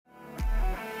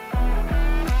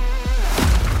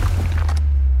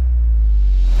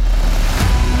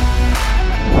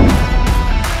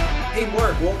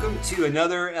welcome to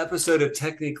another episode of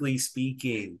Technically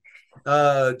Speaking.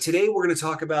 Today, we're going to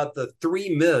talk about the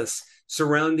three myths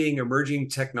surrounding emerging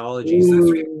technologies.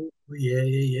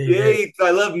 Yay,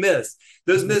 I love myths.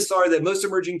 Those myths are that most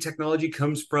emerging technology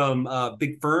comes from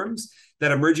big firms,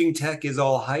 that emerging tech is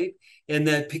all hype, and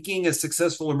that picking a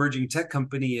successful emerging tech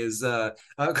company is a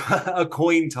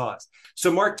coin toss. So,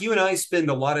 Mark, you and I spend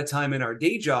a lot of time in our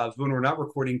day jobs when we're not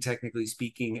recording, Technically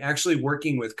Speaking, actually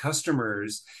working with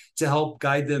customers to help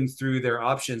guide them through their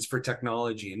options for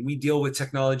technology. And we deal with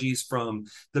technologies from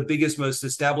the biggest, most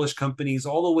established companies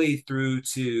all the way through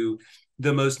to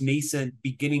the most nascent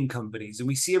beginning companies. And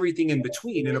we see everything in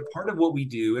between. And a part of what we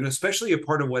do, and especially a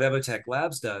part of what EVOTEK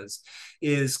Labs does,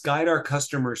 is guide our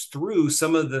customers through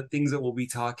some of the things that we'll be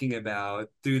talking about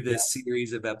through this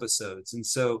series of episodes. And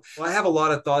so I have a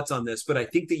lot of thoughts on this, but I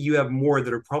think that you have more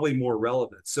that are probably more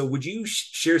relevant. So would you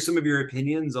share some of your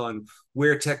opinions on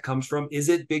where tech comes from? Is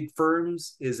it big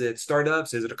firms? Is it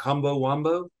startups? Is it a combo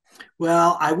wombo?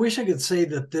 Well, I wish I could say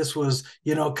that this was,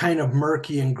 kind of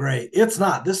murky and gray. It's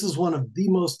not. This is one of the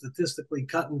most statistically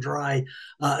cut and dry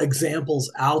examples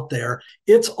out there.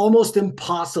 It's almost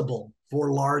impossible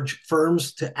for large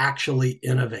firms to actually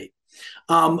innovate.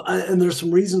 And there's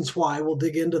some reasons why. We'll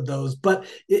dig into those. But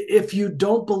if you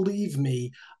don't believe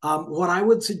me, what I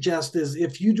would suggest is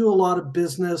if you do a lot of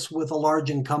business with a large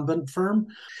incumbent firm,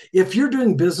 if you're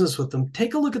doing business with them,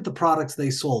 take a look at the products they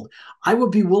sold. I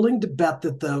would be willing to bet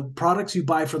that the products you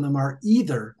buy from them are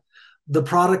either the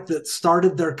product that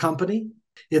started their company,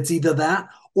 it's either that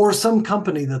or some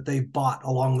company that they bought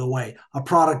along the way, a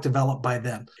product developed by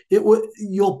them.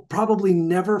 You'll probably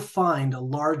never find a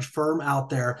large firm out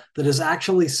there that is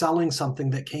actually selling something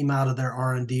that came out of their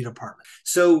R&D department.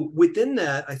 So within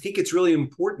that, I think it's really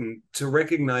important to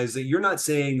recognize that you're not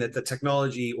saying that the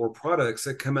technology or products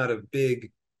that come out of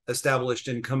big established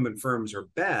incumbent firms are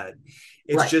bad.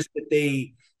 It's just that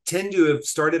they tend to have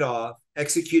started off,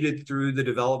 executed through the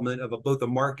development of both a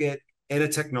market and a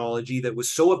technology that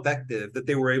was so effective that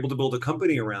they were able to build a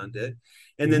company around it.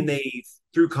 And then they,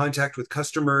 through contact with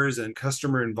customers and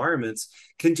customer environments,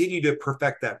 continue to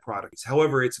perfect that product.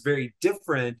 However, it's very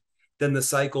different than the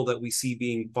cycle that we see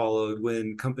being followed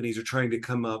when companies are trying to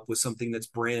come up with something that's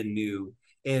brand new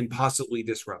and possibly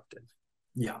disruptive.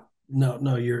 Yeah.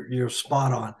 No, you're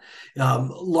spot on.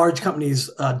 Large companies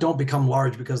don't become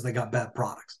large because they got bad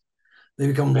products. They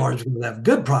become large when they have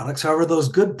good products. However, those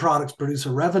good products produce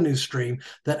a revenue stream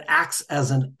that acts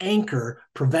as an anchor,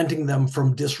 preventing them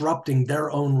from disrupting their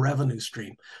own revenue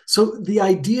stream. So the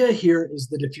idea here is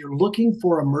that if you're looking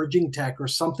for emerging tech or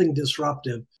something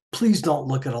disruptive, please don't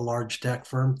look at a large tech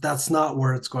firm. That's not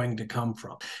where it's going to come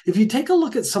from. If you take a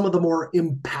look at some of the more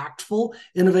impactful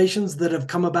innovations that have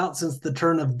come about since the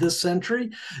turn of this century,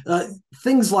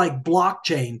 things like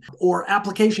blockchain or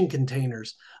application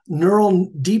containers,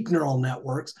 deep neural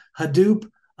networks, Hadoop,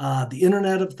 the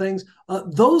Internet of Things,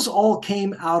 those all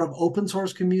came out of open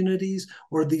source communities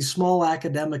or these small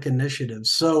academic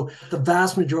initiatives. So the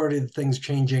vast majority of the things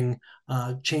changing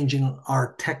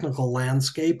our technical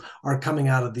landscape are coming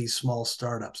out of these small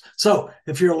startups. So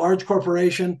if you're a large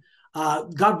corporation,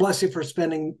 God bless you for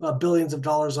spending billions of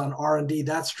dollars on R&D.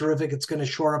 That's terrific. It's going to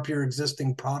shore up your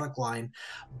existing product line.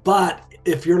 But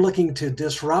if you're looking to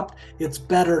disrupt, it's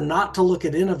better not to look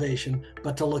at innovation,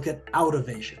 but to look at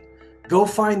outovation. Go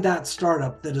find that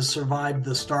startup that has survived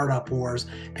the startup wars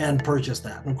and purchase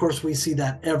that. And of course, we see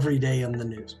that every day in the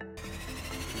news.